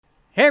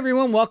Hey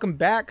everyone, welcome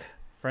back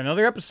for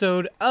another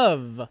episode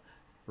of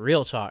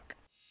Real Talk.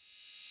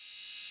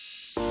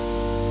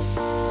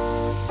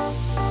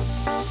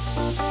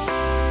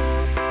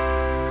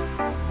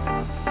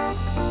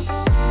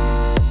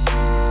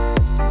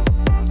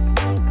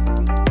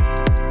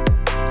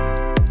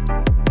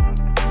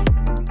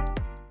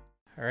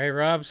 All right,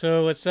 Rob.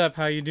 So what's up?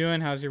 How you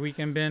doing? How's your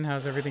weekend been?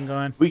 How's everything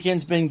going?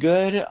 Weekend's been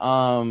good.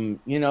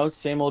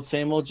 Same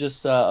old,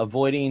 just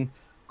avoiding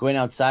going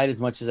outside as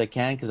much as I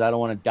can because I don't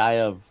want to die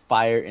of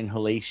fire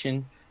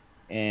inhalation.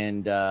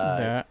 And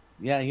That.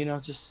 yeah,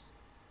 just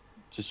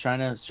trying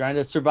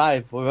to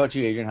survive. What about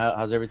you, Adrian?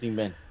 How's everything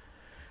been?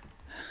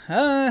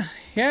 Uh,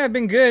 yeah, I've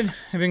been good.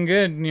 I've been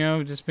good.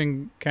 Just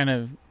been kind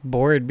of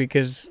bored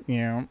because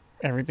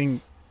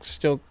everything's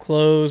still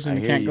closed and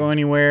I you hear can't go you.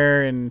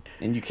 anywhere. And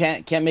And you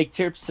can't make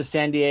trips to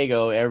San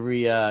Diego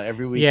every yeah, I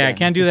weekend.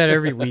 can't do that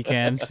every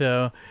weekend.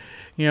 So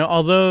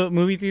although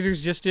movie theaters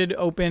just did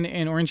open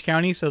in Orange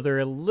County, so they're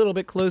a little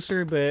bit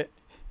closer, Clapping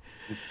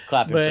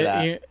for but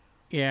that.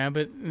 yeah,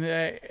 but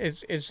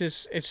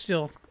it's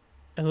still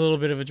a little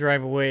bit of a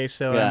drive away.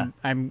 So Yeah.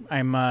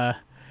 I'm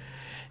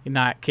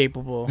not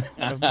capable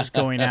of just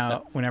going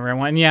out whenever I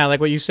want. And yeah, like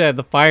what you said,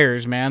 the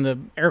fires, man, the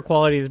air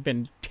quality has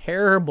been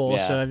terrible.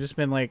 Yeah. So I've just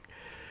been like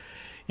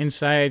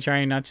inside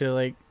trying not to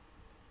like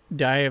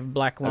die of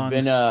black lung.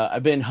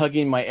 I've been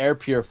hugging my air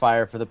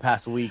purifier for the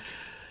past week.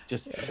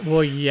 Just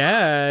Well,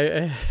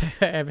 yeah,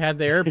 I've had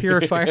the air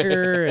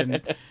purifier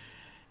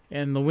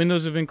and the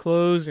windows have been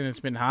closed and it's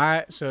been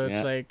hot. So it's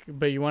yeah, like,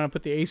 but you want to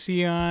put the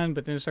AC on,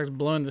 but then it starts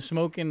blowing the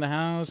smoke in the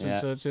house, and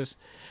yeah. so it's just,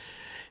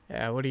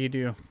 yeah. What do you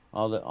do?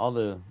 All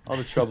the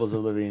troubles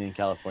of living in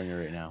California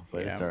right now,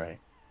 but Yeah. it's all right.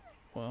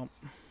 Well,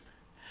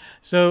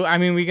 so I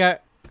mean, we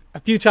got a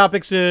few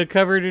topics to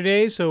cover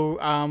today, so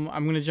I'm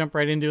gonna jump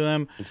right into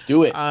them. Let's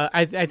do it.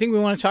 I think we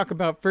want to talk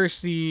about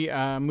first the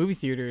movie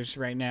theaters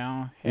right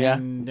now Yeah.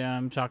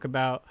 and talk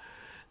about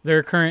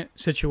their current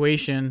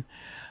situation.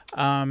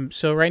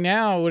 So right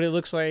now, what it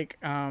looks like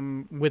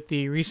with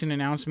the recent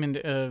announcement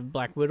of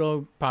Black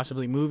Widow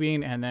possibly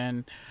moving, and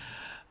then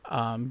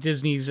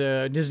Disney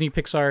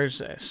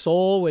Pixar's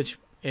Soul, which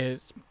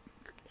is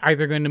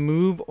either going to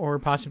move or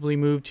possibly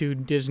move to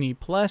Disney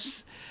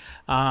Plus,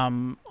 a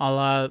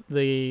la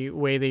the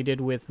way they did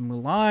with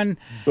Mulan,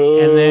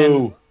 and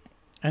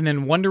then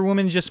Boo. Wonder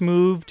Woman just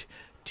moved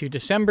to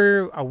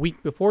December, a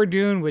week before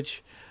Dune,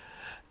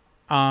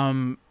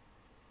 um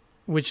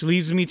which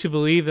leads me to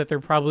believe that they're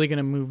probably going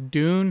to move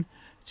Dune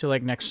to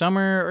like next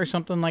summer or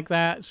something like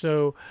that.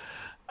 So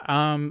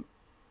um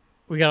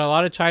we got a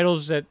lot of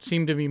titles that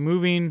seem to be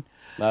moving,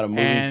 A lot of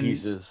moving and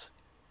pieces.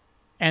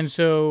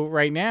 so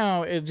right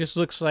now it just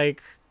looks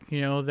like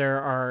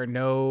there are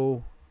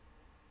no,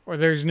 or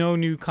there's no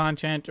new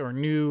content or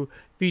new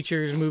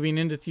features moving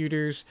into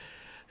theaters.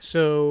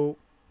 So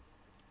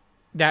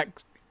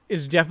that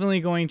is definitely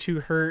going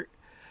to hurt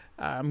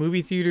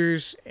movie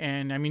theaters.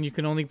 And I mean, you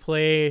can only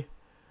play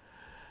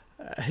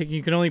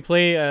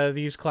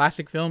these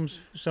classic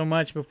films so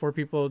much before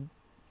people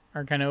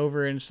are kind of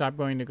over it and stop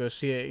going to go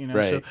see it. So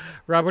Right.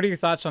 Rob, what are your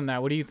thoughts on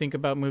that? What do you think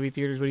about movie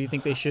theaters? What do you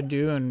think they should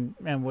do, and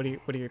what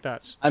are your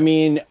thoughts? I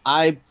mean,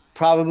 I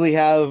probably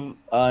have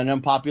an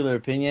unpopular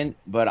opinion,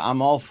 but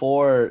I'm all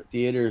for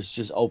theaters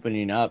just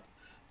opening up.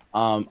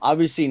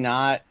 Obviously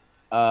not.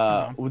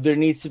 Uh-huh. There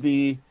needs to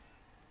be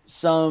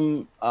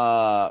some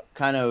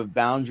kind of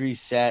boundary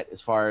set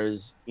as far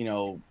as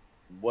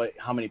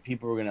how many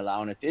people we're going to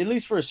allow in it, at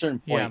least for a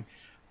certain Yeah. point.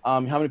 How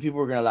many people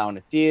we're going to allow in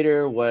a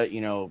theater, what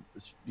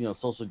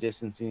social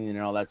distancing and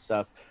all that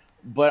stuff.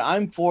 But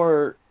I'm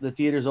for the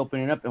theaters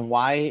opening up, and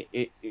why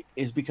it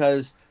is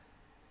because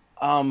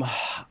um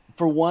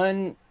for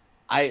one,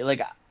 I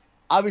like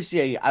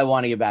obviously I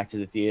want to get back to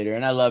the theater,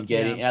 and Yeah.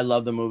 I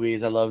love the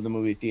movies, I love the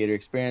movie theater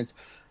experience,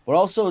 but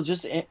also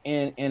just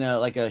in a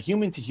like a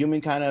human to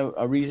human kind of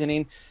a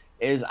reasoning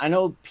is I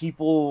know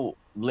people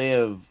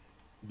live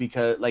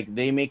because like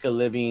they make a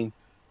living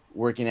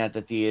working at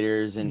the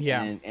theaters and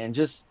Yeah.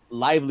 just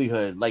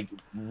livelihood. Like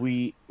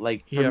we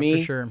like for Yeah, for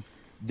me, sure.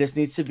 this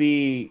needs to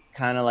be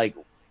kind of like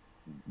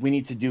we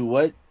need to do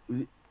what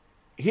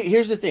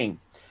here's the thing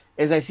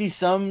is I see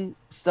some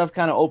stuff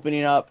kind of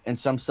opening up and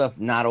some stuff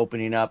not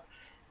opening up.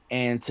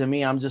 And to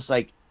me, I'm just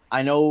like,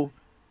 I know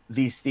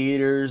these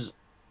theaters,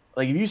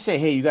 like if you say,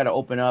 hey, you got to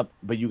open up,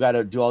 but you got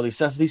to do all these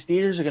stuff, these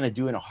theaters are going to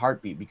do in a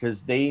heartbeat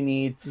because they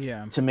need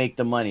Yeah. to make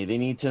the money. They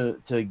need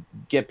to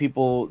get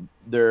people,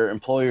 their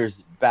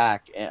employers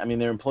back. I mean,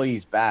 their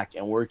employees back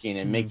and working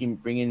and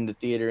Mhm. bringing the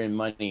theater in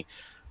money.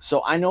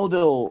 So I know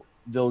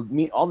they'll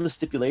meet all the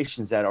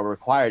stipulations that are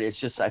required. It's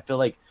just, I feel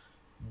like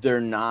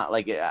they're not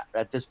like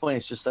at this point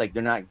it's just like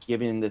they're not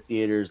giving the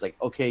theaters like,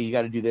 okay, you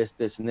got to do this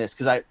and this,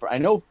 because I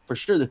know for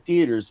sure the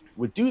theaters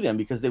would do them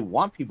because they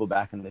want people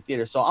back in the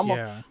theater. So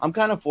Yeah. I'm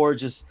kind of for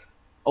just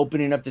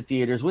opening up the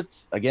theaters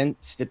with, again,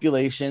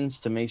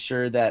 stipulations to make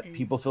sure that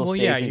people feel Well,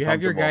 yeah, safe and you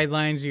have your comfortable.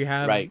 guidelines, you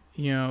have, Right.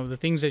 the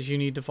things that you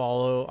need to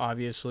follow,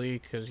 obviously,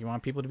 because you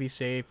want people to be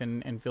safe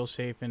and feel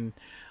safe and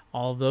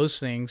all of those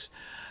things.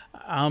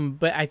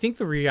 But I think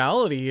the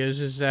reality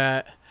is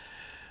that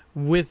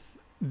with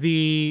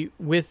the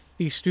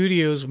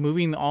studios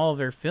moving all of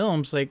their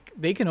films, like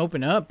they can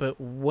open up, but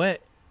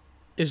what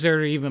is there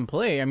to even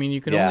play? I mean,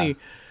 Yeah.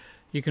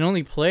 you can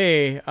only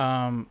play.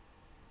 I'm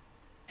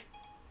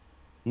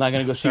not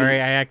gonna go see.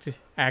 Sorry, I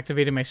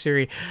activated my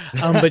Siri.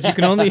 But you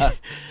can only.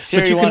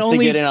 Siri but you can wants only,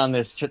 to get in on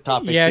this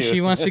topic yeah, too.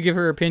 she wants to give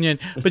her opinion,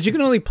 but you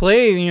can only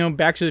play,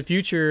 Back to the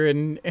Future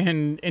and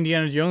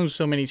Indiana Jones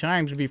so many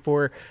times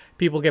before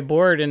people get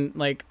bored and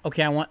like,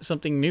 okay, I want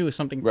something new,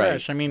 something Right.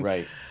 fresh. I mean,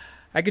 right.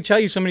 I could tell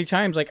you so many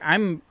times, like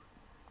I'm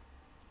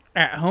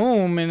at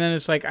home and then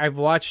it's like I've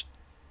watched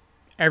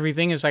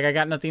everything. It's like I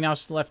got nothing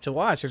else left to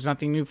watch. There's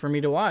nothing new for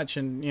me to watch,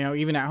 and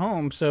even at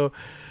home, so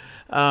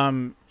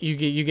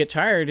you get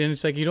tired, and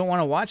it's like you don't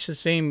want to watch the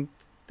same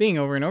thing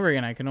over and over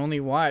again. I can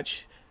only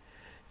watch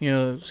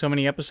so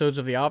many episodes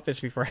of The Office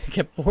before I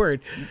get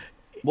bored.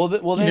 Well,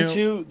 then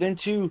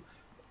too,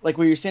 like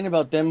what you're saying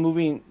about them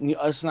moving,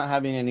 us not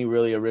having any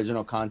really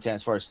original content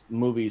as far as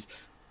movies,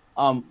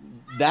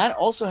 that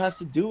also has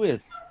to do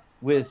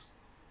with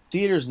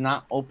theaters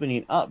not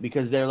opening up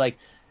because they're like,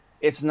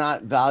 it's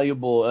not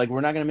valuable. Like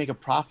we're not gonna make a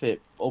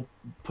profit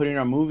putting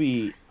our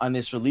movie on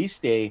this release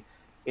day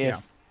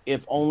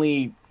if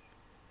only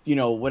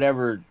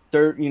whatever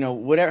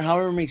whatever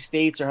however many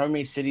states or however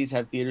many cities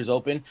have theaters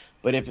open,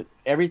 but if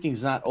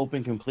everything's not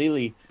open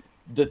completely,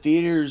 the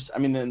theaters, I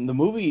mean the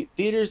movie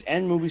theaters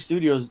and movie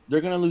studios,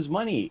 they're gonna lose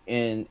money,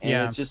 and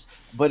it's just,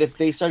 but if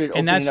they started opening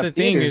and that's up the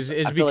thing theaters,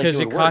 is I feel because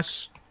like it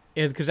costs,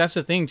 because that's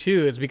the thing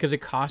too, is because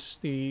it costs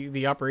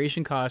the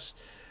operation costs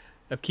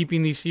of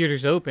keeping these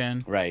theaters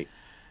open, right.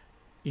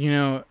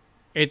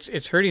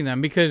 It's hurting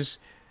them because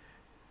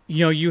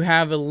you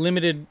have a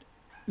limited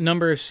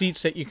number of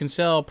seats that you can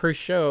sell per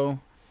show,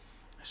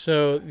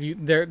 so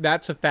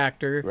that's a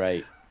factor,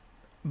 Right.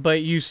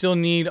 but you still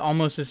need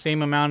almost the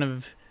same amount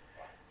of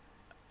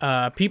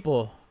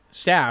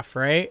staff,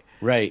 right?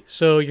 Right.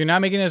 So you're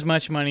not making as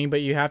much money,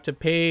 but you have to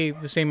pay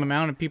the same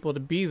amount of people to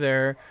be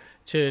there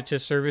to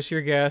service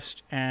your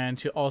guest and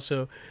to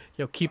also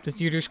keep the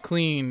theaters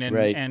clean and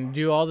Right. and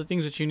do all the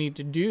things that you need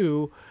to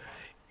do.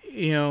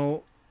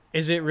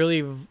 Is it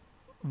really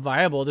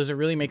viable? Does it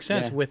really make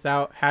sense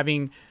without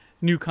having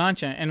new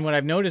content? And what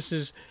I've noticed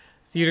is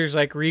theaters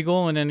like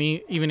Regal and then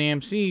even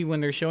AMC, when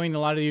they're showing a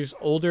lot of these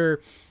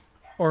older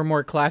or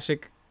more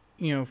classic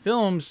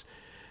films,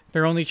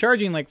 they're only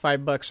charging like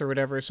 $5 or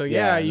whatever. So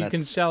you can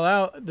sell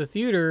out the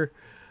theater,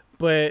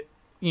 but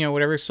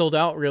whatever sold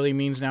out really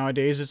means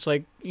nowadays, it's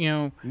like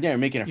you're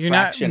making a you're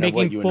not fraction making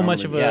of what you would full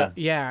much of normally-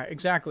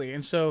 exactly.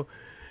 And so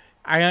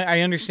I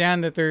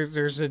understand that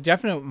there's a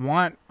definite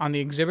want on the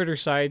exhibitor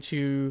side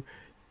to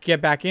get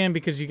back in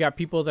because you got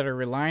people that are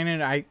relying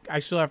on it. I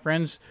still have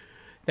friends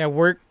that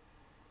work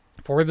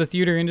for the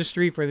theater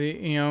industry, for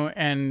the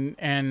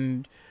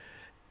and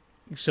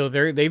so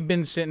they've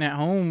been sitting at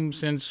home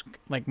since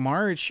like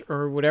March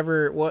or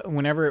whenever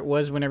it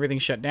was when everything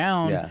shut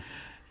down. Yeah.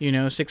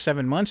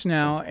 6-7 months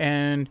now,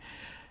 and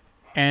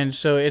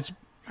so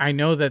I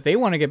know that they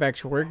want to get back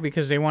to work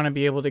because they want to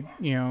be able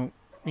to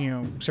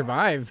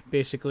survive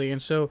basically.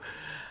 And so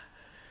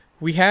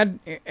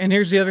and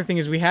here's the other thing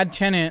is we had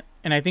Tenet,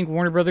 and I think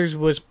Warner Brothers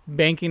was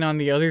banking on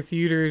the other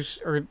theaters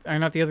or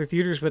not the other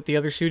theaters but the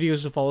other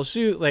studios to follow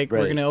suit, like, Right.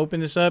 we're going to open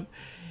this up,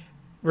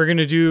 we're going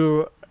to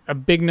do a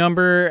big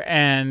number,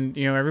 and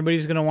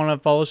everybody's going to want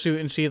to follow suit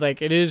and see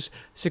like it is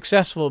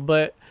successful.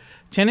 But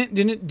Tenet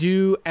didn't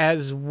do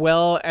as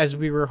well as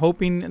we were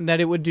hoping that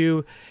it would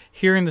do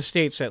here in the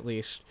States, at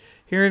least.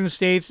 Here in the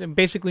States and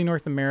basically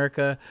North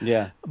America.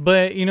 Yeah.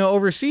 But,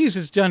 overseas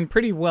it's done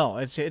pretty well.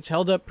 It's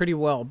held up pretty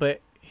well.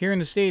 But here in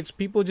the States,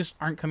 people just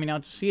aren't coming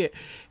out to see it.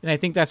 And I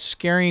think that's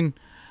scaring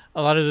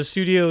a lot of the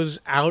studios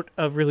out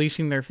of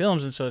releasing their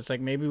films. And so it's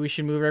like, maybe we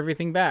should move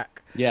everything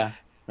back. Yeah.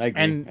 I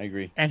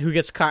agree. And who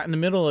gets caught in the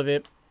middle of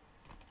it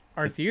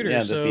are theaters.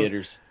 Yeah, the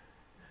theaters.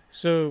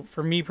 So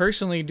for me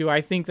personally, do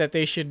I think that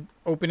they should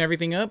open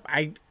everything up?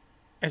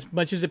 As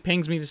much as it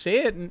pains me to say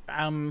it,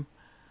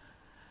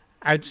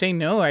 I'd say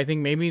no. I think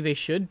maybe they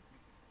should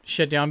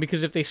shut down,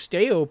 because if they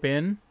stay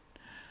open,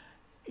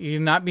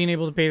 you're not being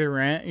able to pay the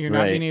rent. You're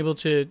not Right. being able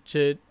to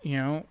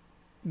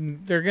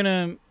they're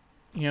gonna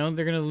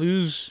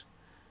lose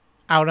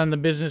out on the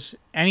business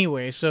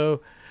anyway.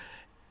 So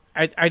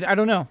I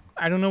don't know.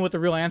 I don't know what the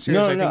real answer is.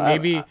 I think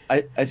maybe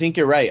I think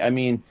you're right. I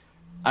mean,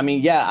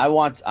 yeah, I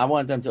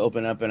want them to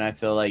open up, and I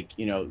feel like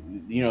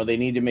they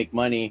need to make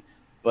money.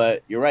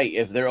 But you're right.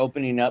 If they're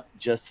opening up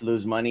just to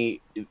lose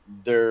money,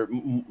 they're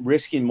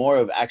risking more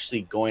of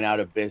actually going out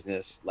of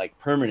business, like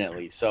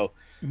permanently. So,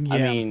 yeah. I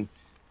mean,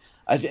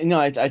 I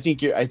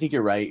think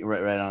you're right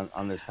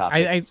on this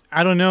topic.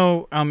 I don't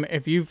know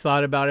if you've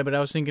thought about it, but I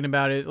was thinking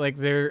about it. Like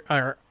there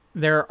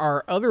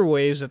are other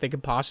ways that they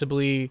could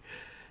possibly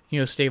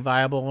stay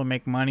viable and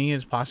make money,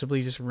 is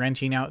possibly just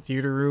renting out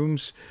theater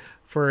rooms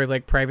for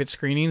like private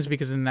screenings,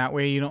 because in that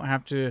way you don't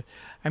have to,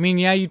 I mean,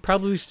 yeah, you'd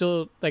probably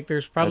still, like,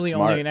 there's probably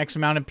only an X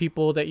amount of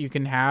people that you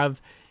can have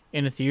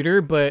in a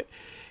theater, but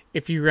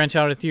if you rent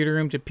out a theater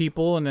room to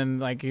people, and then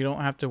like you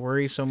don't have to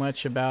worry so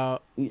much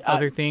about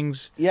other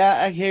things.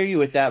 Yeah, I hear you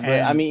with that,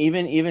 but I And mean,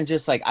 even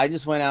just like I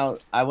just went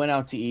out. I went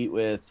out to eat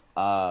with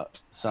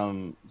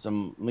some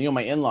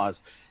my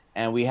in-laws,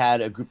 and we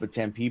had a group of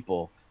 10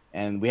 people,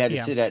 and we had to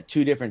yeah, sit at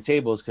two different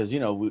tables because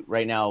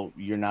right now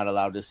you're not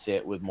allowed to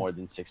sit with more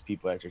than 6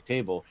 people at your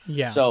table.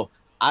 yeah, So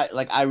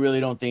I really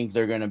don't think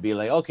they're gonna be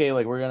like, okay,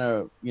 like we're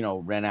gonna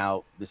rent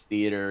out this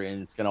theater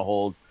and it's gonna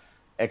hold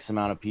X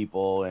amount of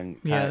people, and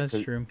yeah, kind that's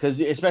of true.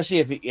 because especially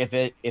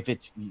if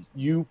it's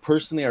you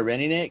personally are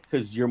renting it,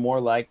 because you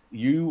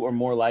are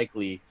more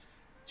likely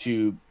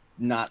to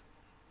not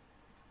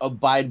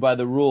abide by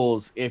the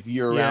rules if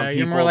you're Yeah, around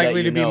you're more people that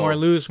likely to be more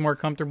loose, more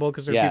comfortable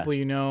because they're Yeah, people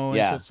you know, and so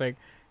yeah. it's like,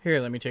 here,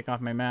 let me take off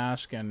my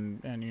mask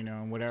and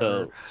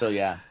whatever. So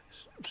yeah,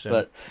 So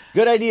but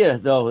good idea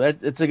though.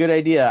 It's a good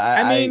idea.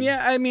 I mean,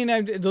 yeah, I mean,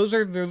 those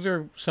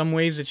are some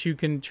ways that you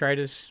can try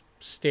to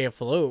stay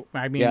afloat.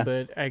 I mean, Yeah,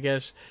 but I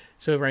guess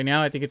so. Right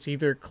now, I think it's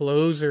either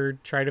close or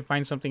try to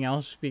find something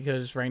else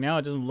because right now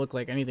it doesn't look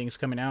like anything's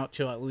coming out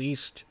till at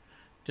least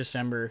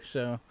December.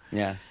 So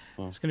yeah.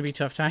 Well, it's gonna be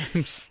tough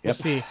times. We'll yep.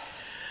 see.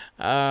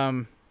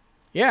 Um,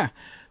 yeah.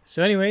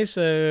 So, anyways,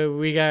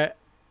 we got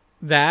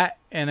that,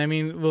 and I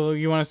mean, well,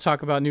 you want to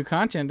talk about new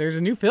content? There's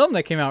a new film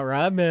that came out,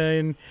 Rob,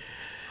 and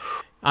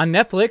on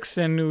Netflix,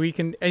 and we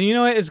can, and you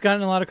know what? It's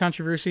gotten a lot of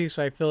controversy,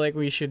 so I feel like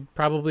we should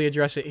probably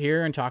address it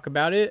here and talk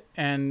about it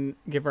and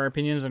give our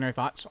opinions and our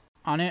thoughts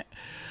on it.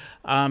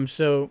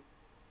 So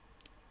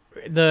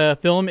the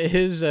film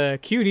is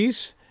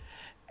Cuties,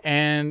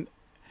 and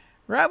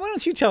Rob, why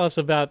don't you tell us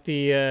about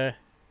the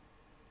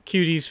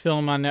Cuties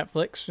film on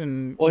Netflix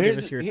and Well, give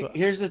us your thoughts?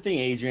 here's the thing,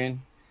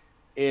 Adrian,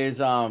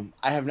 is I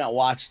have not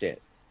watched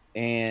it,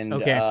 and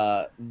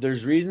Okay.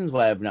 there's reasons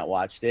why I've not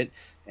watched it,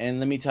 and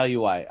let me tell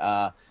you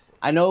why.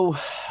 I know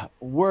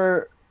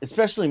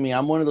especially me,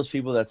 I'm one of those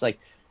people that's like,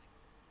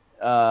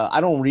 I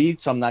don't read,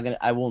 so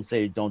I won't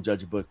say don't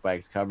judge a book by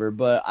its cover,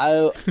 but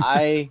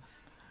I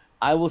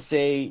will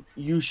say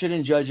you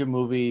shouldn't judge a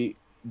movie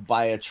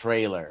by a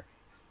trailer.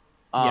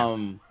 Yeah.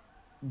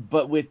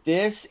 But with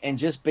this, and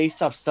just based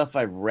off stuff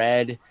I've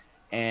read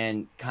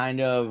and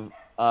kind of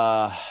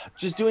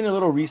just doing a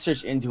little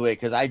research into it,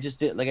 because I just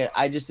didn't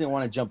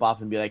want to jump off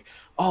and be like,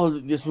 oh,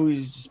 this movie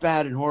is just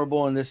bad and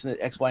horrible and this and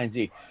X, Y, and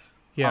Z.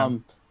 Yeah.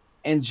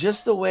 And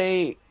just the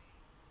way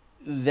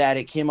that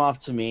it came off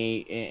to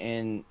me,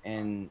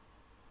 and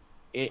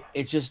it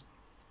just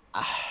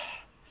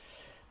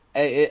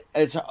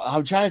it's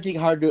I'm trying to think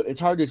it's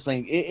hard to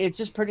explain. It's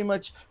just pretty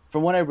much,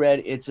 from what I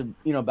read, it's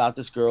about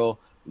this girl,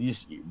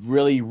 this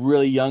really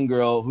really young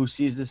girl who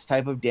sees this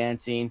type of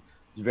dancing.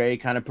 It's very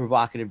kind of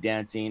provocative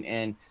dancing,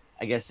 and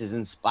I guess is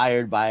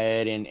inspired by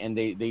it, and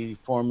they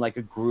form like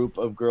a group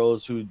of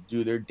girls who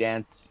do their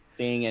dance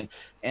thing,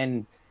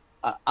 and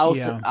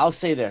Yeah. I'll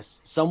say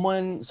this: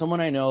 someone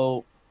I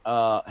know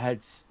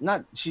had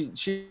not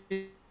she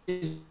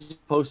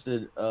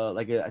posted I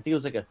think it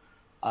was like a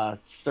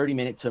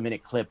 30-minute to a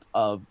minute clip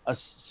of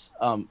us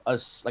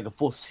like a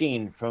full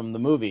scene from the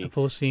A movie.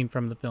 full scene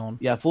from the film.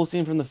 Yeah, full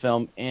scene from the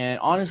film. And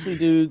honestly,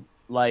 dude,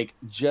 like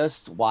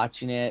just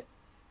watching it,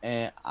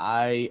 and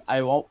I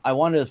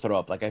wanted to throw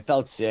up. Like I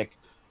felt sick.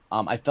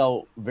 I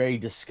felt very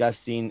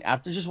disgusting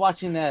after just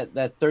watching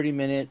that 30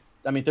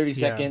 Yeah.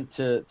 second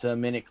to a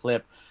minute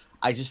clip.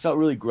 I just felt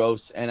really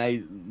gross, and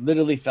I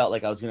literally felt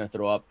like I was gonna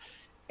throw up.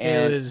 It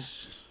And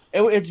was.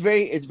 it's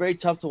very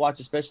tough to watch,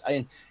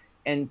 especially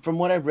and from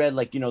what I've read,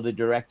 like the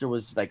director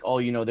was like,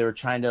 oh, they were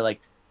trying to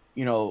like,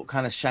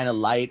 kind of shine a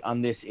light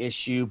on this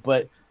issue,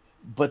 but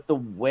the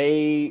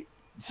way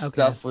Okay.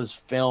 stuff was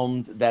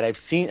filmed that I've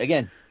seen,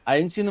 again, I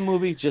didn't see the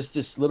movie, just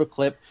this little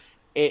clip.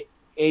 It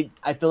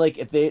I feel like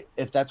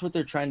if that's what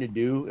they're trying to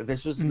do, if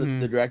this was Hmm.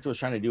 the director was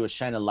trying to do, is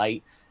shine a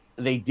light,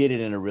 they did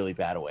it in a really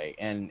bad way,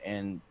 and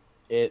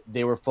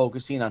they were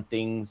focusing on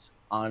things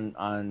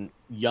on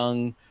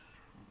young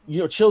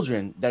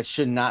children that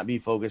should not be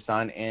focused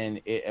on,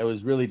 and it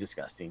was really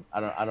disgusting. I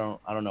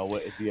don't know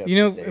what if you have You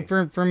to know,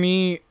 say. for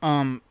me,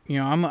 I'm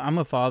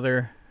a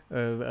father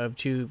of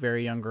two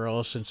very young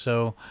girls, and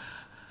so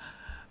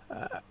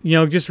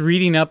just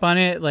reading up on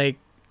it, like,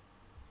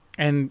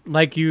 and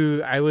like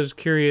you, I was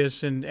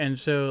curious, and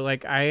so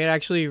like I had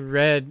actually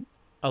read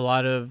a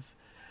lot of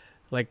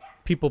like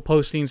people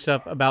posting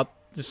stuff about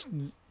this,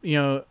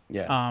 Yeah,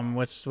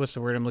 what's the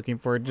word I'm looking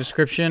for?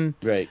 Description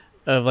right.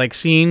 of like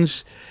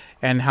scenes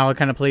and how it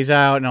kind of plays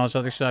out and all this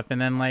other stuff,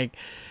 and then like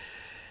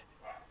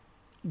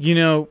you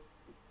know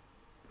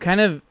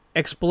kind of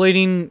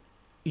exploiting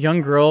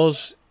young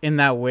girls in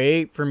that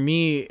way, for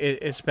me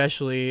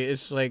especially,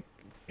 it's like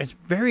it's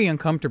very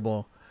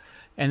uncomfortable,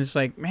 and it's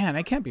like, man,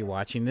 I can't be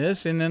watching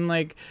this. And then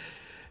like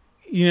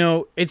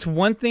it's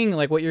one thing,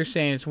 like what you're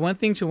saying, it's one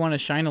thing to want to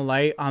shine a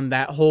light on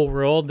that whole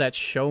world, that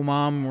show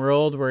mom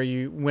world where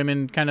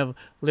women kind of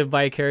live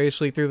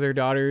vicariously through their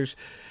daughters,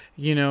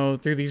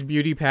 through these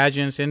beauty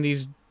pageants and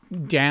these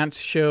dance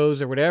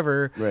shows or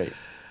whatever. Right.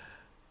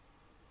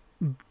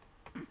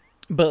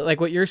 But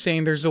like what you're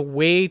saying, there's a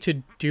way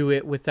to do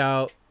it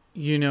without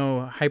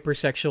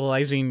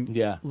hypersexualizing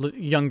Yeah.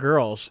 young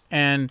girls.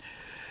 And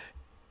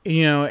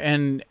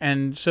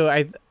so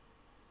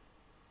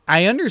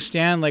I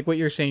understand like what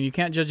you're saying. You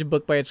can't judge a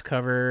book by its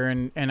cover,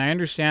 and I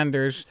understand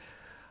there's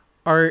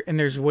art and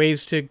there's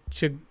ways to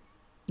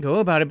go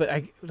about it, but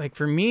I like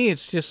for me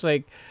it's just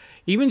like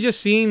even just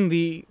seeing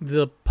the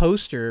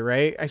poster,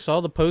 right? I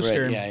saw the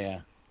poster, Right. Yeah. Yeah.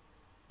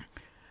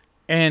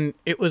 and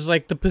it was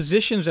like the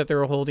positions that they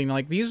were holding,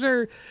 like these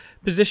are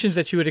positions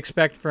that you would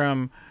expect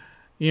from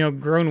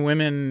grown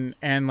women,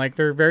 and like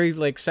they're very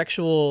like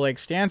sexual like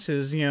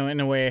stances, in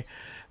a way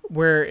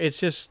where it's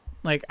just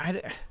like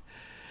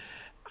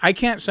I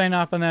can't sign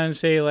off on that and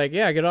say like,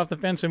 yeah, get off the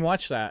fence and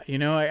watch that.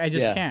 I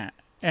just Yeah. can't.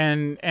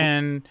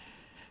 And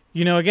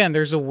again,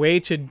 there's a way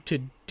to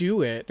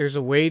do it. There's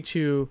a way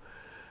to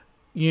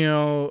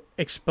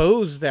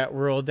expose that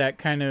world that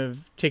kind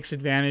of takes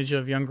advantage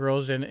of young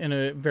girls in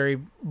a very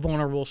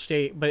vulnerable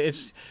state. But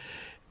it's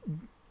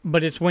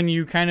when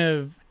you kind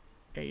of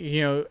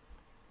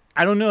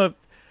I don't know if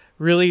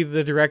really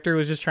the director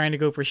was just trying to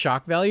go for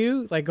shock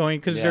value, like going,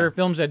 because there Yeah. are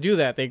films that do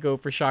that. They go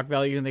for shock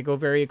value and they go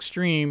very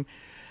extreme,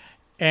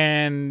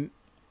 and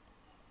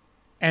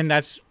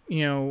that's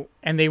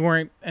and they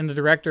weren't, and the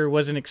director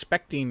wasn't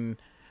expecting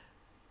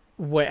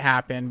what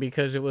happened,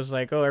 because it was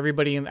like, oh,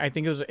 everybody I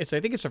think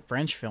it's a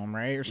French film,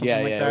 right, or something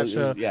Yeah. like Yeah. that.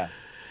 So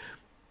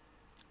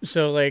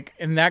Yeah. like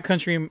in that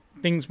country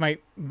things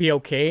might be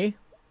okay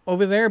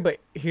over there, but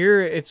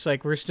here it's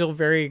like we're still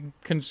very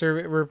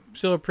conservative. We're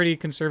still a pretty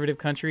conservative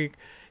country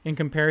in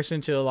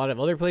comparison to a lot of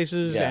other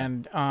places. Yeah.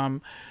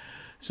 And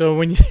so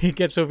when it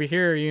gets over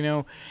here,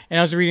 and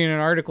I was reading an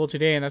article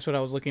today, and that's what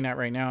I was looking at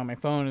right now on my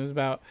phone. It was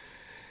about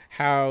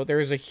how there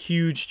is a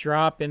huge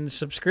drop in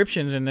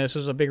subscriptions, and this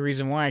is a big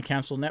reason why I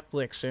canceled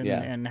Netflix, and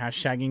Yeah. and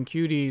hashtagging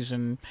cuties,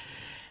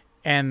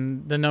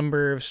 and the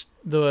number of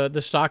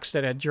the stocks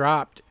that had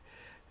dropped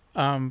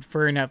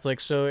for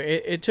Netflix. So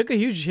it took a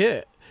huge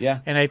hit.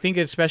 Yeah. And I think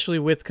especially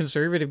with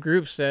conservative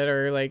groups that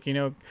are like,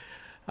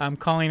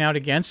 calling out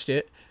against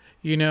it,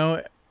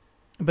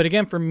 but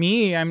again, for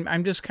me,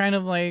 I'm just kind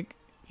of like,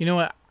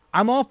 what,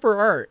 I'm all for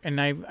art,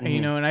 and I've,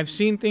 and I've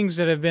seen things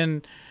that have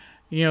been,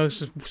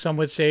 some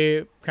would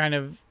say kind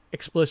of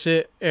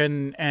explicit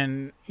and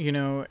and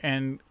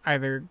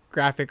either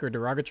graphic or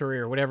derogatory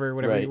or whatever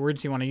Right.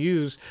 words you want to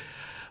use,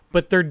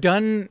 but they're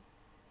done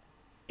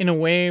in a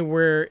way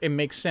where it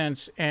makes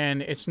sense,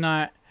 and it's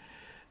not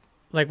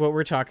like what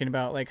we're talking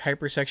about, like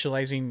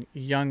hypersexualizing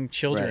young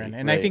children. Right,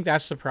 And I right. think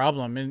that's the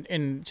problem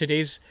in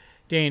today's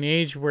day and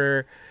age,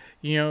 where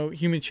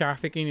human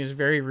trafficking is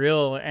very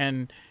real,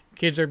 and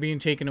kids are being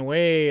taken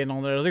away and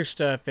all that other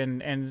stuff,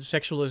 and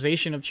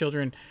sexualization of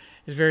children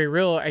is very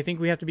real. I think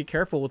we have to be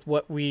careful with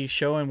what we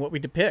show and what we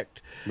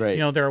depict. Right.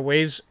 There are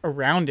ways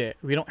around it.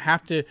 We don't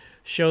have to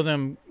show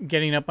them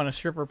getting up on a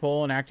stripper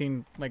pole and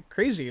acting like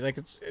crazy. Like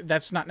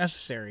that's not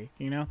necessary.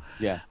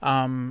 Yeah.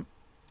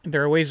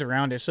 There are ways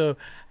around it. So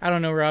I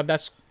don't know, Rob.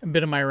 That's a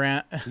bit of my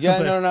rant. Yeah.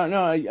 But-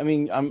 No. I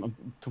mean, I'm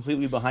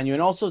completely behind you,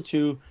 and also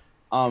too,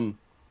 in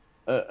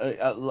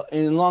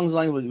along the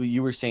lines of what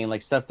you were saying,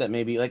 like stuff that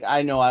maybe, like,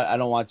 I know I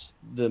don't watch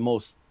the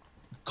most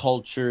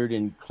cultured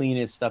and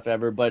cleanest stuff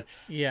ever, but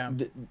Yeah.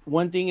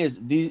 one thing is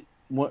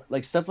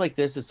like stuff like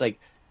this, it's like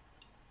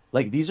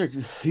these are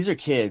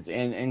kids,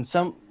 and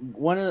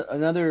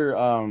another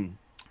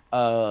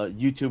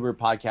YouTuber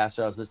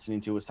podcaster I was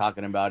listening to was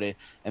talking about it,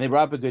 and they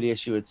brought up a good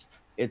issue.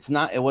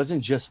 It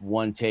wasn't just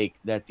one take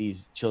that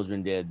these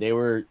children did. They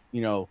were,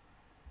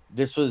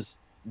 this was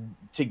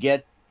to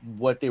get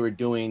what they were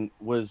doing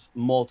was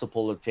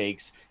multiple of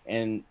takes,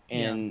 and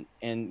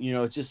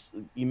just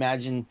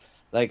imagine,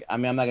 like, I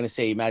mean, I'm not going to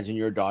say imagine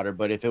your daughter,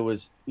 but if it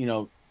was,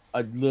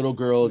 a little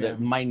girl Yeah. that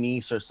my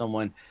niece or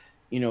someone,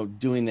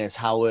 doing this,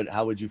 how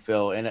would you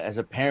feel? And as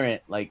a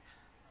parent, like,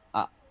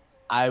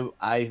 I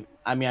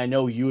mean, I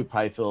know you would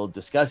probably feel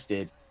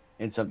disgusted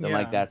in something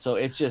like Yeah. that. So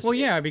it's just, Well,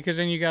 yeah, because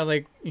then you got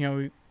like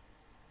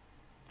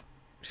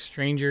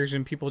strangers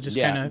and people just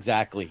yeah, kind of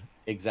exactly.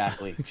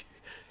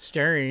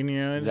 staring. It's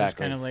just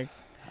Exactly. kind of like,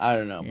 I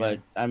don't know, Yeah. but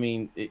I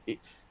mean,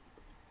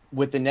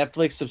 with the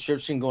Netflix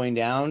subscription going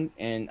down,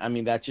 and I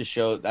mean that just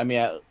showed. I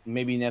mean,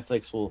 maybe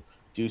Netflix will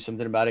do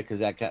something about it, because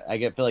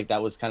feel like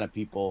that was kind of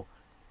people.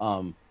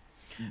 well,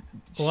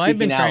 I've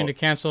been speaking trying out. to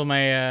cancel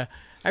my.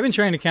 I've been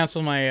trying to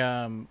cancel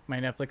my my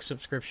Netflix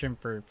subscription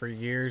for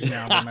years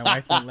now, but my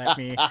wife won't let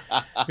me,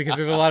 because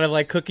there's a lot of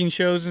like cooking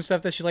shows and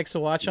stuff that she likes to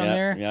watch on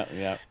there.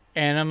 Yeah.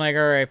 And I'm like,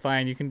 all right,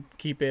 fine, you can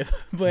keep it.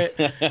 But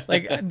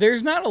like,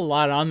 there's not a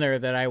lot on there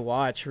that I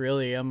watch,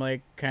 really. I'm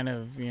like, kind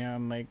of,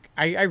 I'm like,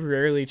 I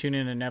rarely tune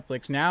into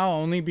Netflix now,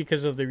 only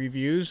because of the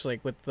reviews,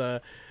 like with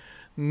the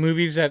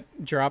movies that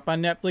drop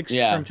on Netflix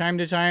Yeah. from time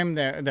to time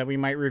that we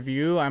might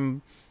review.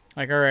 I'm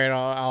like, all right,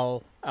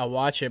 I'll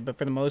watch it. But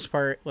for the most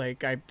part,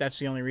 like, that's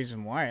the only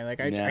reason why. Like,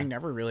 Yeah. I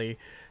never really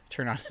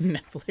turn on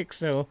Netflix.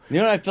 So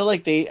I feel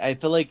like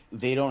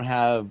they don't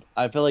have.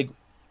 I feel like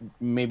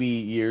maybe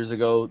years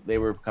ago they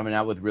were coming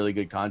out with really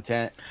good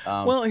content.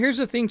 Well, here's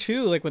the thing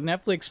too, like with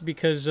Netflix,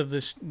 because of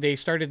this, they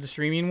started the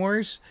streaming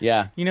wars.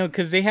 Yeah. You know,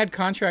 because they had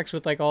contracts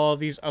with like all of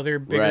these other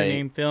bigger Right.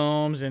 name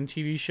films and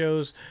TV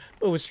shows,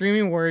 but with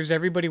streaming wars,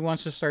 everybody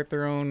wants to start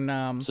their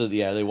own So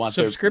yeah, they want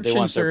subscription they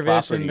want their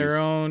service and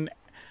properties.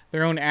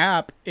 their own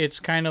app. It's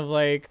kind of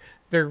like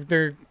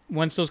they're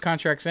once those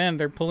contracts end,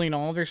 they're pulling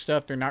all their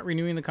stuff. They're not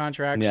renewing the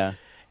contracts. Yeah.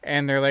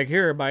 And they're like,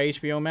 here, buy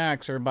HBO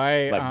Max or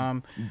buy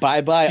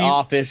Like, bye C-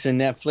 Office and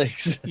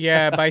Netflix.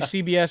 yeah, buy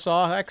CBS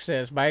All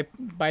Access, buy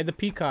the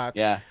Peacock.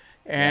 Yeah.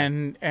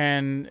 And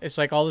it's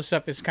like all this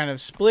stuff is kind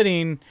of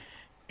splitting,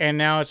 and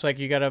now it's like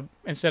you gotta,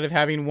 instead of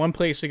having one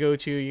place to go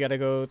to, you gotta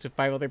go to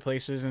 5 other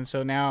places. And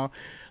so now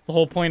the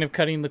whole point of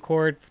cutting the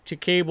cord to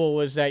cable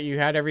was that you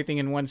had everything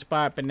in one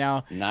spot, but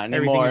now Not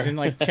everything anymore. is in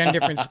like 10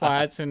 different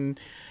spots. And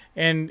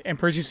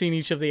purchasing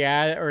each of the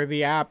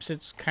the apps,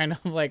 it's kind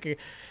of like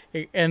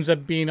it ends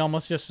up being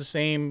almost just the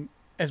same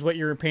as what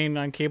you were paying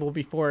on cable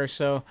before.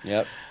 So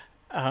Yep.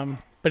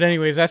 but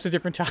anyways, that's a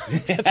different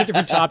topic. That's a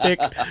different topic.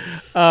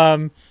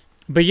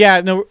 But yeah,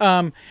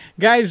 no,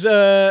 guys,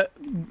 for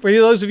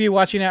those of you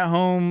watching at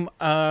home,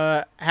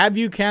 have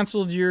you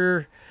canceled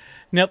your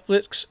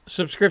Netflix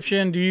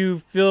subscription? Do you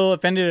feel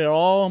offended at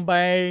all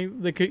by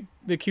the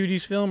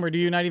Cuties film, or do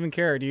you not even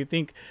care? Do you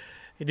think,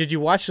 did you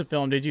watch the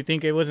film? Did you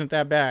think it wasn't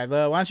that bad?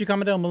 Why don't you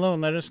comment down below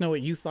and let us know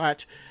what you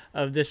thought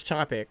of this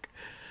topic.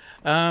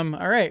 All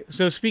right.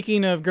 So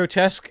speaking of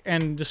grotesque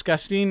and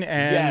disgusting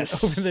and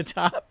Yes. over the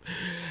top,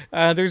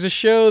 there's a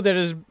show that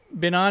has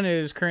been on. It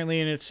is currently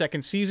in its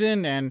 2nd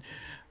season, and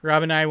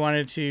Rob and I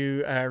wanted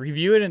to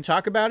review it and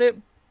talk about it.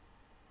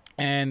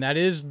 And that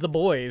is The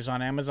Boys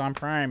on Amazon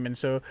Prime. And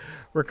so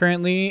we're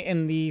currently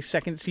in the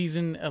 2nd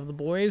season of The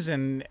Boys,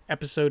 and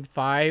episode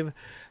 5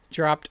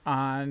 dropped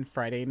on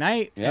Friday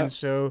night. Yeah. And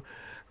so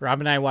Rob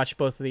and I watched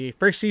both of the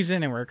 1st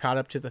season, and we're caught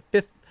up to the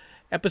 5th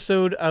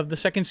episode of the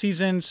 2nd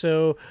season.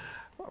 So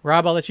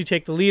Rob, I'll let you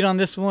take the lead on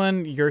this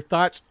one. Your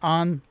thoughts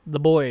on The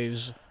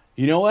Boys?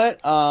 You know what?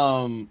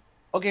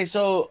 Okay,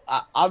 so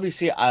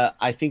obviously,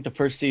 I think the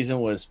 1st season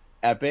was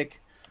epic.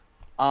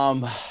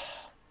 So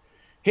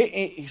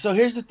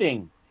here's the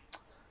thing: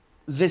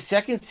 the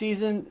 2nd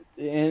season,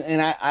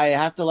 and I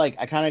have to I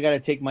kind of got to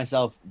take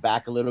myself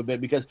back a little bit,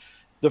 because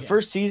the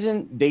 1st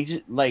season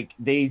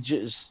they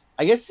just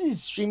I guess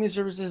these streaming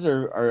services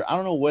are I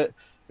don't know what.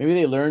 Maybe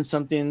they learned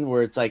something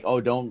where it's like, oh,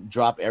 don't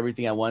drop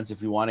everything at once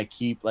if you want to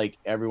keep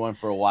everyone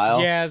for a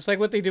while. Yeah, it's like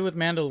what they did with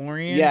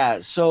Mandalorian. Yeah,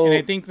 so and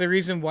I think the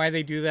reason why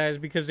they do that is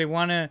because they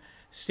want to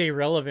stay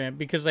relevant.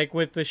 Because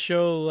with the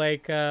show,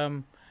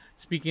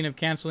 speaking of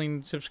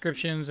canceling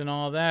subscriptions and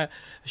all of that,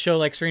 a show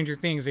like Stranger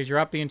Things, they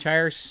drop the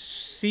entire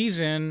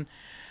season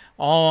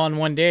all on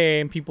one day,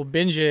 and people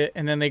binge it,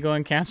 and then they go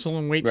and cancel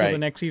and wait till Right. the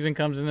next season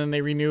comes, and then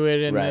they renew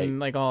it, and Right.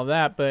 then all of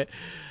that. But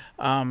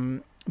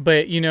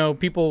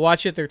people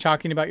watch it. They're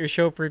talking about your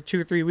show for 2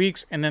 or 3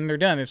 weeks, and then they're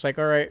done. It's like,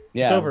 all right, it's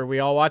Yeah. over. We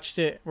all watched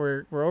it.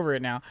 We're over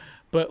it now.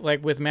 But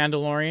with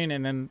Mandalorian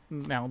and then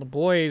now The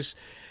Boys,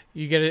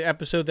 you get an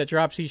episode that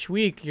drops each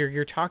week.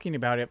 You're talking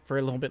about it for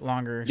a little bit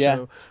longer.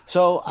 Yeah.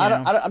 So I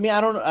know.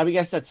 don't. I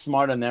guess that's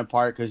smart on their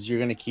part, because you're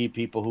gonna keep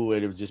people who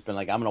would have just been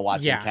like, I'm gonna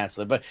watch it Yeah. and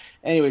cancel it. But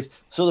anyways,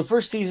 so the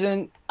 1st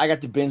season I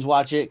got to binge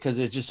watch it because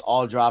it just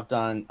all dropped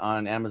on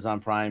Amazon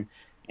Prime,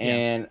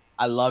 and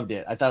I loved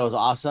it. I thought it was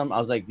awesome. I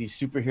was like, these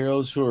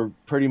superheroes who are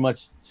pretty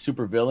much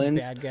super villains.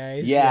 Bad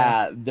guys.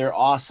 Yeah, they're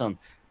awesome.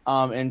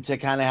 And to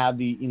kind of have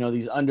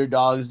these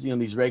underdogs,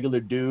 these regular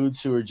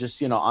dudes who are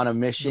just on a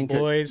mission. The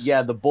boys.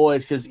 Yeah, the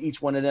boys, because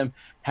each one of them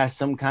has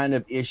some kind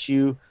of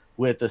issue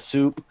with the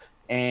soup,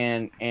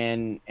 and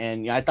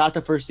I thought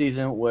the 1st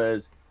season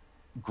was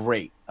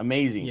great,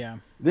 amazing. Yeah.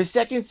 The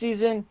 2nd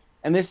season,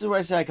 and this is where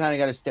I said I kind of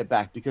got to step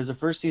back, because the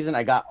 1st season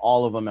I got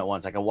all of them at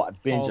once. I could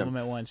binge All of them.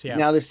 them at once. Yeah.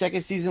 Now the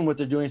 2nd season, what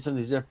they're doing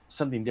is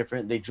something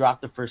different. They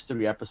dropped the first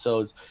 3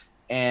 episodes,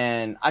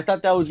 and I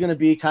thought that was going to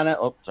be kind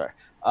of.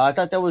 I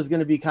thought that was going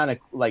to be kind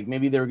of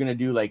maybe they were going to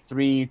do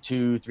 3,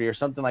 2, 3 or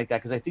something like that,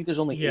 because I think there's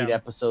only 8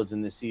 episodes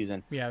in this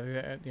season. Yeah.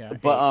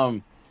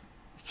 But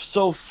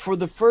so for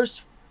the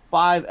first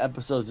 5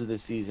 episodes of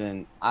this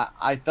season,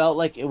 I felt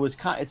like it was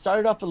it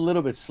started off a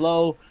little bit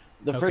slow.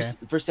 The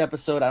first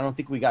episode, I don't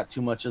think we got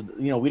too much of.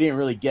 We didn't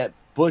really get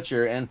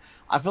Butcher, and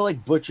I feel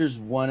like Butcher's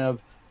one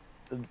of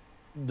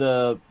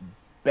the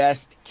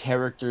best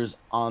characters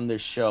on the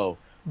show.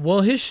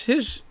 Well,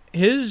 his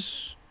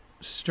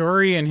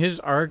story and his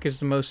arc is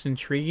the most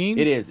intriguing.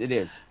 It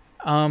is.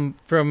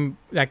 From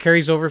that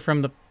carries over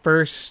from the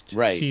first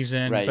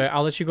season. Right. But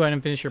I'll let you go ahead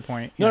and finish your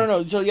point.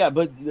 No. So yeah,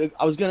 but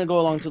I was gonna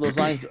go along to those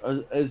lines.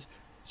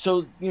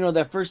 So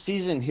that first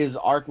season, his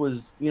arc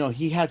was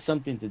he had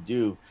something to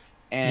do,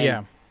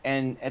 and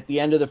at the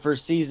end of the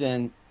first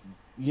season,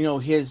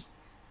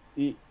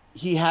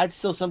 he had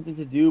still something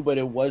to do, but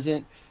it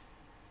wasn't.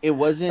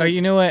 Oh,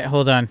 you know what?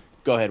 Hold on.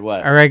 Go ahead.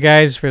 What? All right,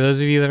 guys. For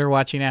those of you that are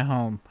watching at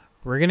home,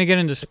 we're gonna get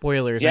into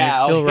spoilers.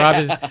 Yeah.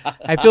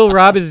 I feel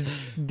Rob is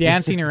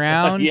dancing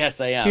around. Yes,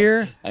 I am.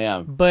 Here, I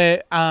am.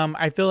 but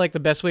I feel like the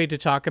best way to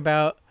talk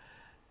about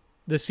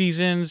the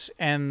seasons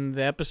and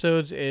the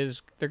episodes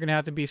is they're gonna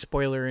have to be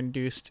spoiler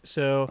induced.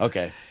 So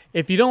Okay.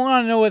 if you don't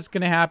want to know what's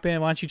gonna happen,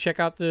 why don't you check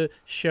out the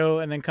show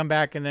and then come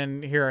back and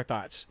then hear our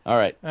thoughts. All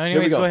right. Here we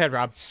Anyways, go ahead,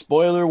 Rob.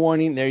 Spoiler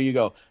warning. There you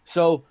go.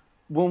 So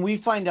when we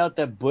find out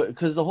that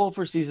because the whole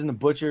first season, the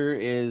Butcher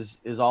is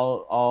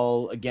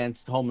all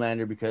against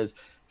Homelander because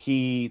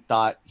he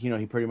thought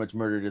he pretty much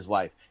murdered his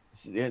wife.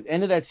 At the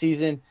end of that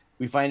season,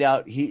 we find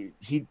out he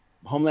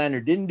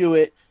Homelander didn't do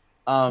it.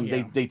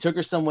 They took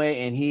her some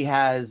way, and he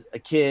has a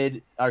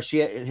kid, or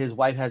his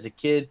wife has a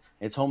kid.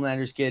 It's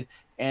Homelander's kid,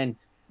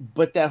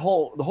 but the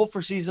whole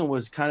first season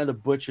was kind of the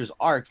Butcher's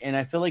arc, and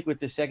I feel like with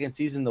the second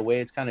season, the way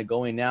it's kind of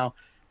going now,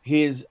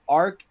 his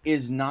arc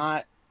is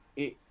not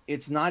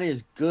it's not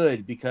as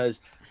good because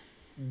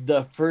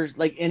the first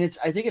and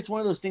I think it's one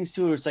of those things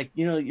too where it's like,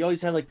 you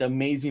always have like the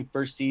amazing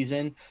first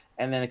season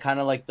and then kind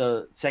of like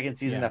the second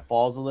season that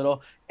falls a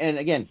little. And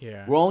again,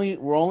 we're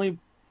only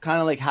kind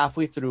of like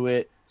halfway through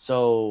it.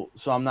 So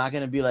I'm not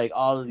going to be like,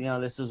 oh,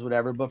 this is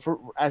whatever, but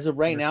as of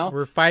right now,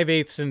 we're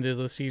 5/8 into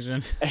the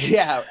season.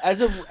 Yeah.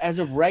 As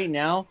of right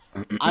now,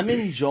 I'm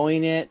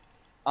enjoying it.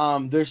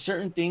 There's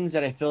certain things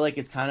that I feel like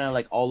it's kind of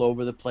like all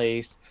over the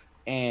place,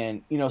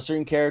 and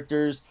certain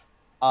characters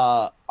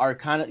are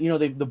kind of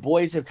the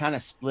boys have kind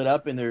of split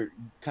up and they're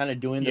kind of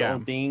doing their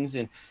own things,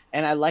 and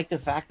I like the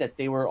fact that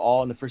they were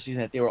all in the first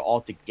season, that they were all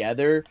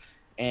together,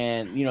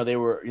 and they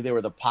were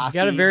the posse. It's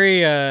got a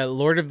very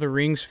Lord of the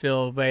Rings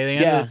feel. By the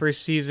end of the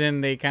first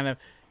season, they kind of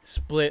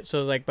split,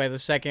 so like by the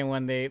second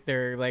one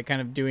they're like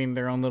kind of doing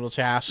their own little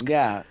task.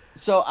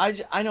 So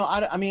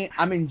I mean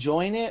I'm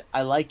enjoying it.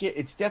 I like it.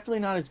 It's definitely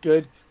not as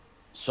good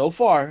so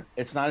far.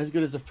 It's not as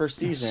good as the first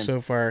season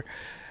so far.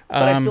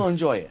 But I still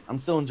enjoy it. I'm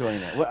still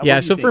enjoying it.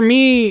 What so for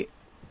me,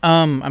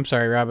 I'm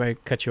sorry, Rob, I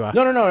cut you off.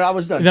 No, I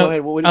was done. Go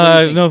ahead. What do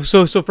you think? No,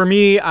 so for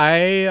me,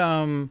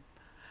 I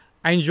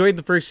enjoyed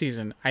the first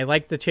season. I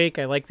liked the take.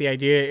 I liked the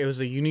idea. It was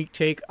a unique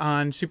take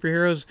on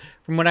superheroes.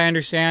 From what I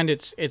understand,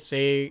 it's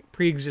a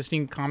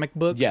pre-existing comic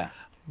book. Yeah.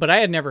 But I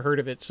had never heard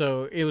of it,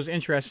 so it was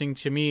interesting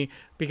to me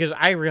because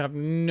I really have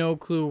no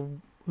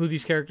clue who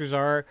these characters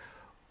are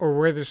or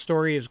where the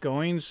story is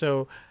going.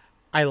 So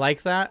I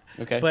like that.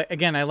 Okay. But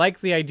again, I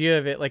like the idea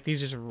of it, like these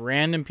just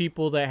random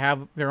people that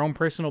have their own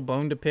personal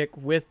bone to pick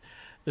with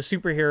the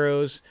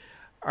superheroes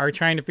are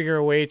trying to figure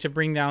a way to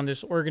bring down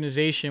this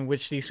organization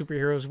which these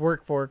superheroes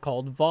work for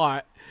called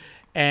Vought.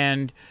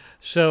 And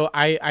so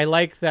I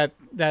like that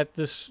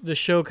the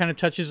show kind of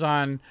touches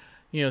on,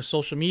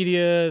 social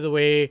media, the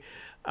way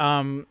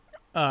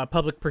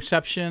public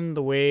perception,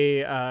 the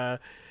way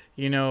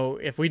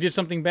if we did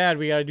something bad,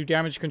 we got to do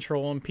damage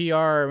control and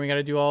PR, and we got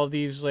to do all of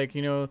these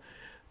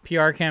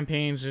PR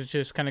campaigns to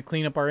just kind of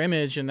clean up our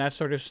image and that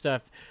sort of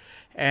stuff,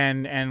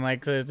 and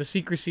like the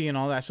secrecy and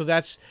all that. So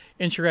that's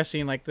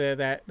interesting, like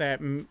that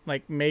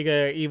like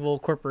mega evil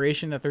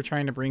corporation that they're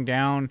trying to bring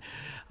down,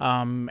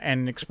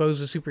 and expose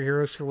the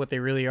superheroes for what they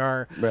really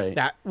are. Right.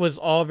 That was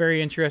all very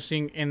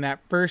interesting in that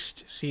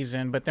first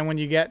season, but then when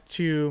you get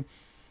to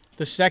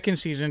the second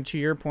season, to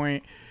your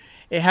point,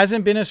 it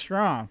hasn't been as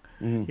strong.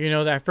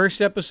 Mm-hmm. That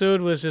first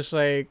episode was just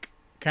like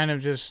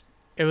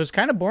it was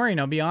kind of boring,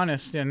 I'll be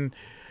honest, and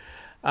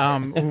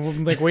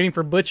like waiting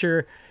for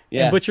Butcher,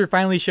 and Butcher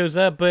finally shows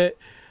up. But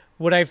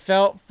what I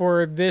felt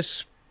for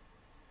this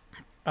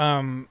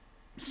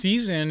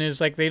season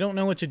is like they don't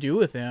know what to do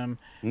with him,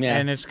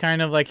 and it's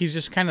kind of like he's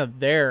just kind of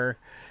there,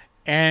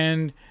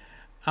 and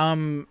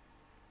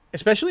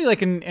especially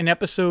like in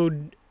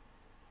episode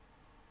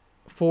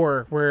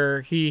 4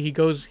 where he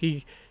goes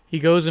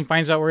and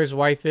finds out where his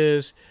wife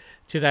is,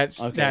 to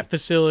that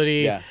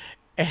facility,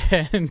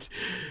 and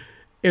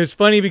it was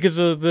funny because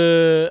of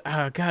the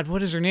God,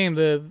 what is her name?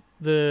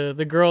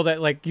 The girl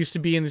that like used to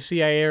be in the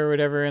CIA or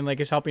whatever, and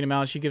like is helping him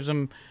out. She gives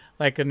him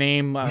like a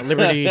name,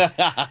 Liberty,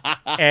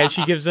 and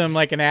she gives him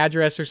like an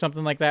address or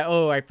something like that.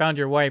 Oh, I found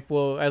your wife.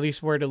 Well, at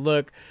least where to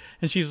look.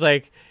 And she's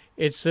like,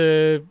 it's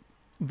a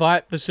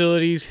Vought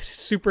facilities,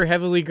 super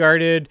heavily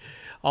guarded,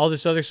 all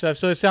this other stuff.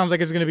 So it sounds like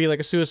it's gonna be like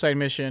a suicide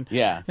mission.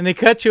 Yeah. And they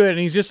cut to it, and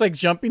he's just like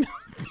jumping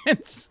the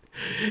fence.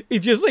 He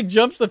just like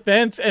jumps the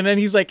fence and then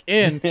he's like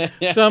in.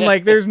 So I'm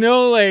like, there's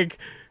no like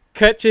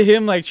cut to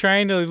him like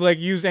trying to like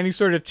use any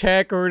sort of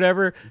tech or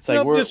whatever. It's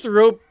like just a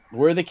rope.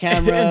 Where the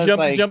camera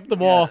and jump the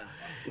wall,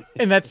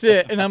 and that's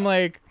it. And I'm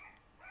like,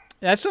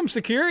 that's some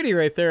security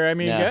right there. I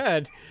mean,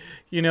 God,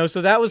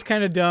 So that was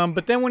kind of dumb.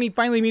 But then when he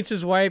finally meets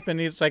his wife,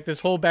 and it's like this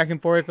whole back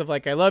and forth of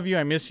like, I love you,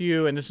 I miss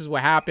you, and this is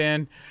what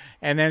happened.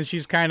 And then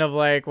she's kind of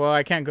like, well,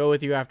 I can't go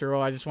with you after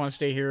all. I just want to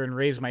stay here and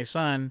raise my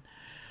son.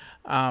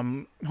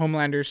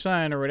 Homelander's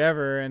son or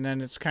whatever, and then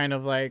it's kind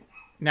of like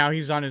now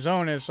he's on his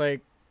own. It's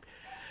like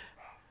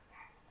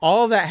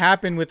all of that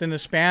happened within the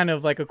span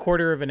of like a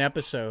quarter of an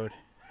episode.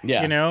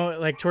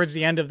 Like towards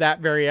the end of that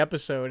very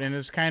episode, and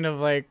it's kind of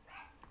like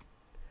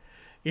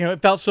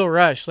it felt so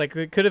rushed. Like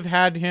it could have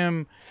had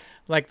him,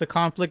 like the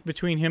conflict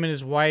between him and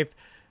his wife,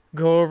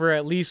 go over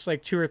at least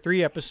like 2 or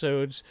 3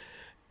 episodes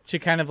to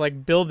kind of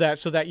like build that,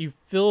 so that you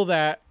feel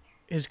that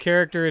his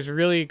character is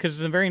really, because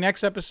in the very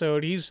next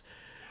episode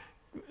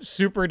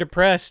super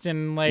depressed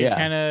and like Yeah.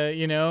 kind of,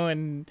 you know,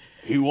 and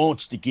He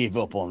wants to give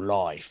up on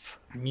life.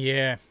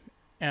 yeah,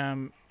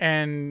 um,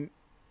 and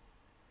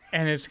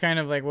and it's kind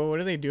of like, well, what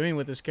are they doing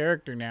with this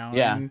character now?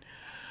 Yeah. And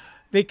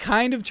they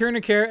kind of turn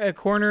a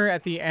corner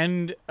at the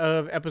end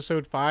of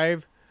episode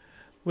 5,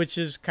 which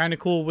is kind of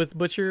cool with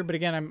Butcher. But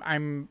again,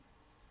 I'm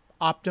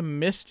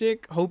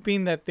optimistic,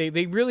 hoping that they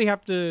really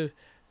have to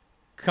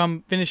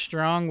come finish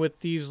strong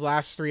with these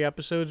last 3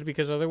 episodes,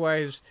 because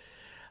otherwise,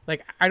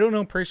 like, I don't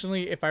know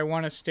personally if I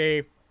want to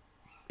stay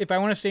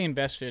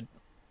invested,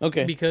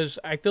 Okay. because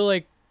I feel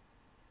like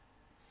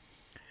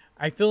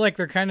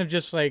they're kind of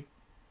just like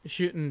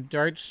shooting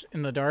darts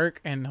in the dark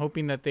and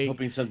hoping that they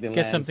Hoping something get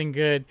lands. something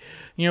good,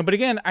 you know. But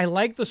again, I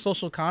like the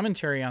social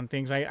commentary on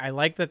things. I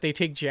like that they were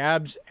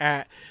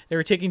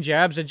taking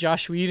jabs at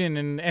Josh Whedon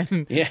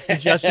and Yeah. the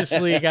Justice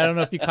League. I don't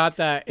know if you caught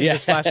that in Yeah.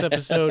 this last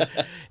episode.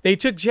 They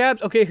took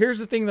jabs. Okay, here's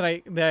the thing that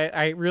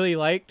I really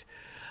liked.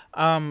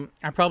 I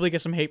probably get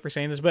some hate for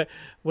saying this, but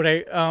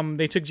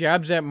they took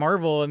jabs at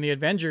Marvel and the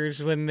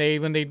Avengers when they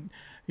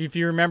if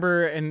you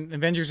remember in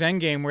Avengers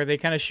Endgame, where they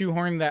kind of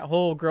shoehorned that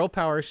whole girl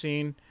power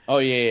scene. Oh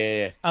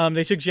yeah.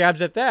 They took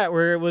jabs at that,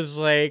 where it was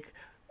like,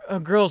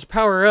 girls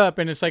power up,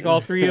 and it's like all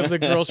 3 of the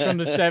girls from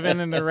the 7,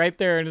 and they're right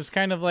there, and it's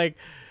kind of like,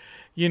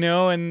 you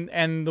know,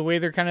 and the way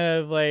they're kind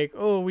of like,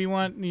 oh, we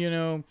want, you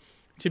know,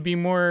 to be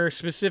more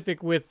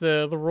specific with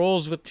the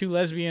roles with 2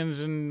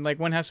 lesbians, and like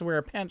one has to wear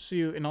a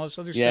pantsuit and all this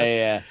other stuff.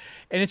 Yeah.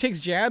 And it takes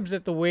jabs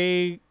at the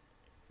way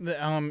the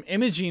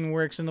imaging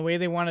works and the way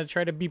they want to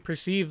try to be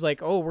perceived,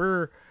 like, oh,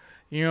 we're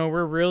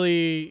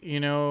really, you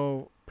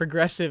know,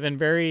 progressive and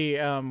very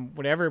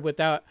whatever,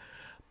 without,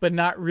 but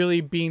not really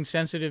being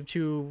sensitive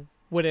to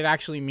what it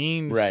actually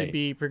means Right. to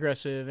be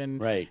progressive and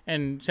Right.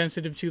 and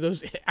sensitive to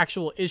those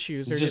actual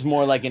issues. It's They're just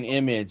more like an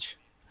image.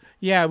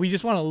 yeah, we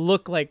just want to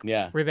look like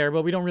Yeah. we're there,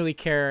 but we don't really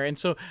care. And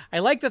so I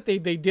like that they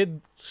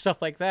did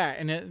stuff like that,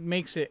 and it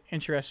makes it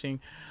interesting.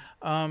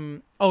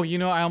 Oh, you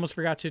know, I almost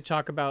forgot to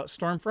talk about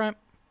Stormfront,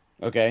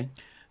 Okay.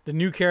 the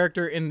new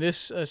character in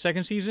this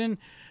second season.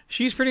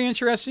 She's pretty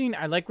interesting.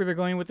 I like where they're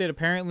going with it.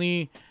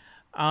 Apparently,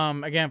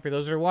 again, for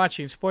those that are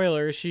watching,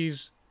 spoilers,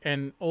 she's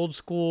an old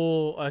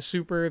school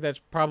super that's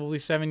probably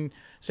 70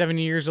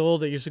 years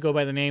old that used to go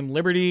by the name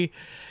Liberty.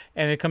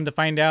 And they come to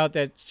find out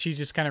that she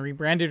just kind of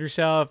rebranded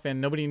herself,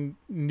 and nobody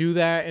knew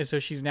that. And so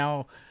she's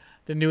now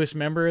the newest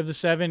member of the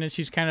 7, and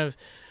she's kind of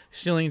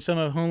stealing some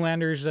of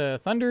Homelander's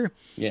thunder.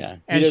 Yeah.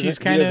 And he she's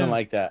doesn't kinda-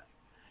 like that.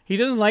 He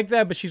doesn't like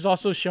that, but she's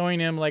also showing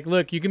him, like,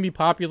 look, you can be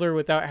popular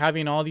without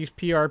having all these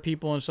PR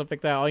people and stuff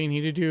like that. All you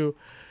need to do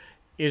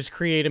is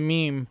create a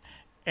meme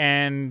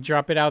and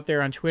drop it out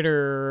there on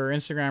Twitter or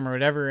Instagram or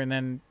whatever, and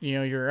then, you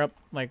know, you're up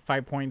like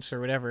 5 points or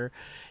whatever.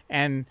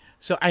 And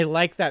so I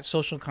like that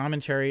social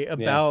commentary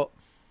about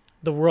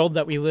the world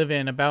that we live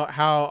in, about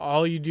how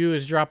all you do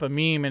is drop a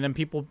meme and then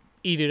people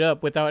eat it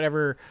up without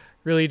ever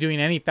really doing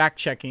any fact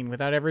checking,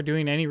 without ever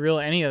doing any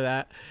of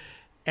that.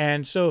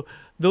 And so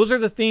those are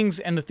the things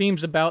and the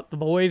themes about The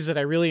Boys that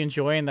I really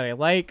enjoy and that I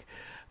like.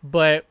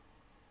 But,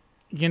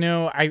 you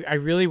know, I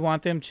really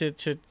want them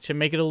to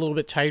make it a little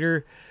bit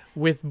tighter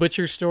with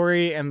Butcher's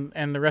story and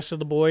the rest of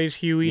the boys,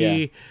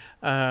 Huey,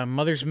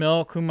 Mother's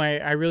Milk, whom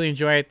I really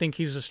enjoy. I think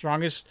he's the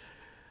strongest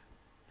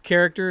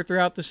character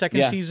throughout the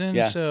second season.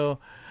 Yeah. So,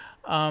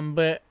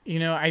 but, you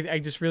know, I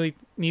just really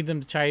need them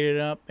to tighten it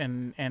up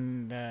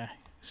and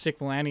stick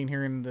the landing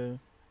here in the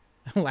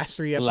last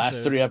 3 episodes. The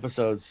last 3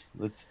 episodes.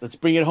 Let's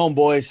bring it home,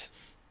 boys.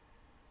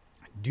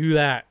 Do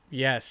that.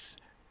 Yes.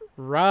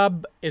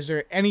 Rob, is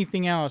there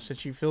anything else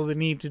that you feel the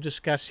need to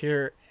discuss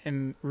here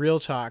in Real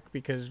Talk?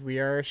 Because we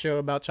are a show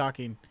about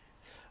talking.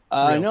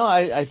 No,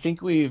 I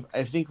think we've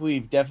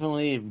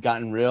definitely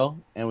gotten real,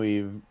 and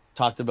we've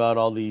talked about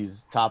all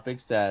these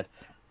topics that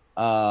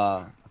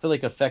I feel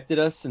like affected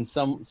us in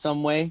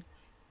some way,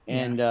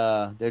 and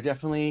they're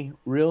definitely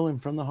real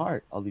and from the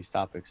heart. All these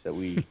topics that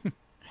we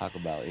talk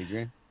about,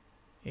 Adrian.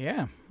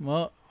 Yeah.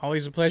 Well,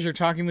 always a pleasure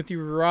talking with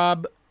you,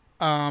 Rob.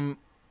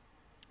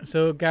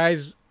 So,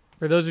 guys,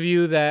 for those of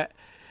you that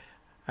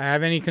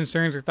have any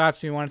concerns or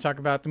thoughts, you want to talk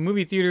about the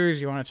movie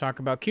theaters, you want to talk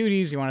about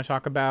Cuties, you want to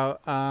talk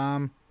about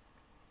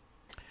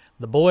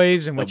The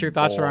Boys, and what your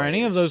thoughts are on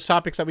any of those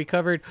topics that we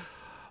covered,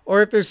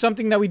 or if there's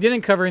something that we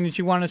didn't cover and that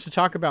you want us to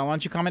talk about, why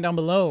don't you comment down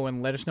below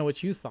and let us know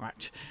what you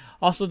thought.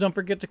 Also, don't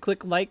forget to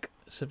click like,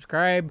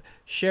 subscribe,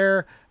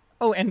 share.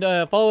 Oh, and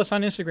follow us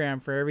on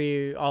Instagram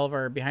for all of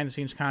our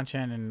behind-the-scenes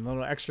content and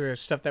little extra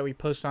stuff that we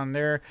post on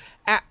there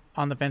at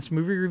On the Fence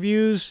Movie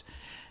Reviews.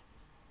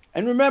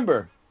 And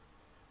remember,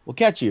 we'll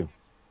catch you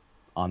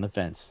on the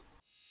fence.